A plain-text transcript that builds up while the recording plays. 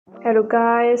Hello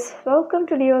guys, welcome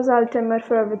to Leo's Ultimate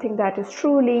for everything that is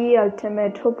truly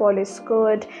ultimate. Hope all is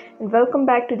good, and welcome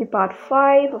back to the part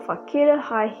 5 of our Killer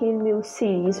High Heel Mule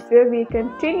series, where we are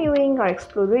continuing our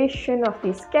exploration of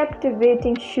these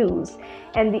captivating shoes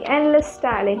and the endless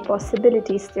styling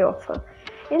possibilities they offer.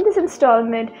 In this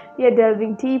installment, we are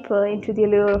delving deeper into the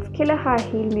allure of killer high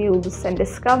heel mules and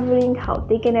discovering how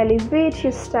they can elevate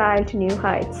your style to new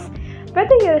heights.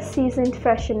 Whether you're a seasoned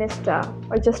fashionista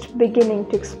or just beginning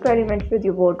to experiment with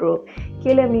your wardrobe,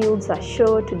 killer mules are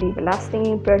sure to leave a lasting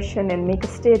impression and make a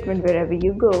statement wherever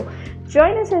you go.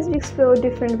 Join us as we explore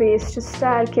different ways to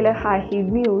style killer high heel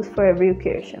mules for every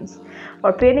occasion,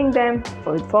 or pairing them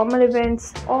for formal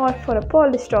events or for a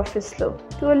polished office look,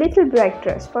 to a little black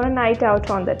dress for a night out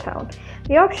on the town.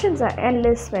 The options are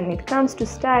endless when it comes to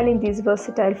styling these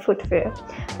versatile footwear,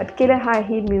 but killer high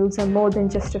heel mules are more than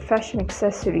just a fashion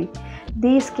accessory.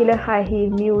 These killer high heel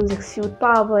mules exude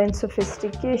power and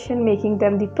sophistication, making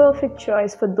them the perfect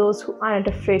choice for those who aren't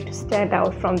afraid to stand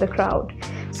out from the crowd.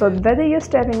 So whether you're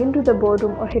stepping into the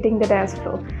boardroom or hitting the dance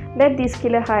floor, let these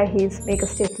killer high heels make a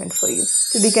statement for you.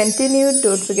 To be continued,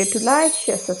 don't forget to like,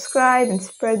 share, subscribe, and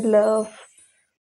spread love.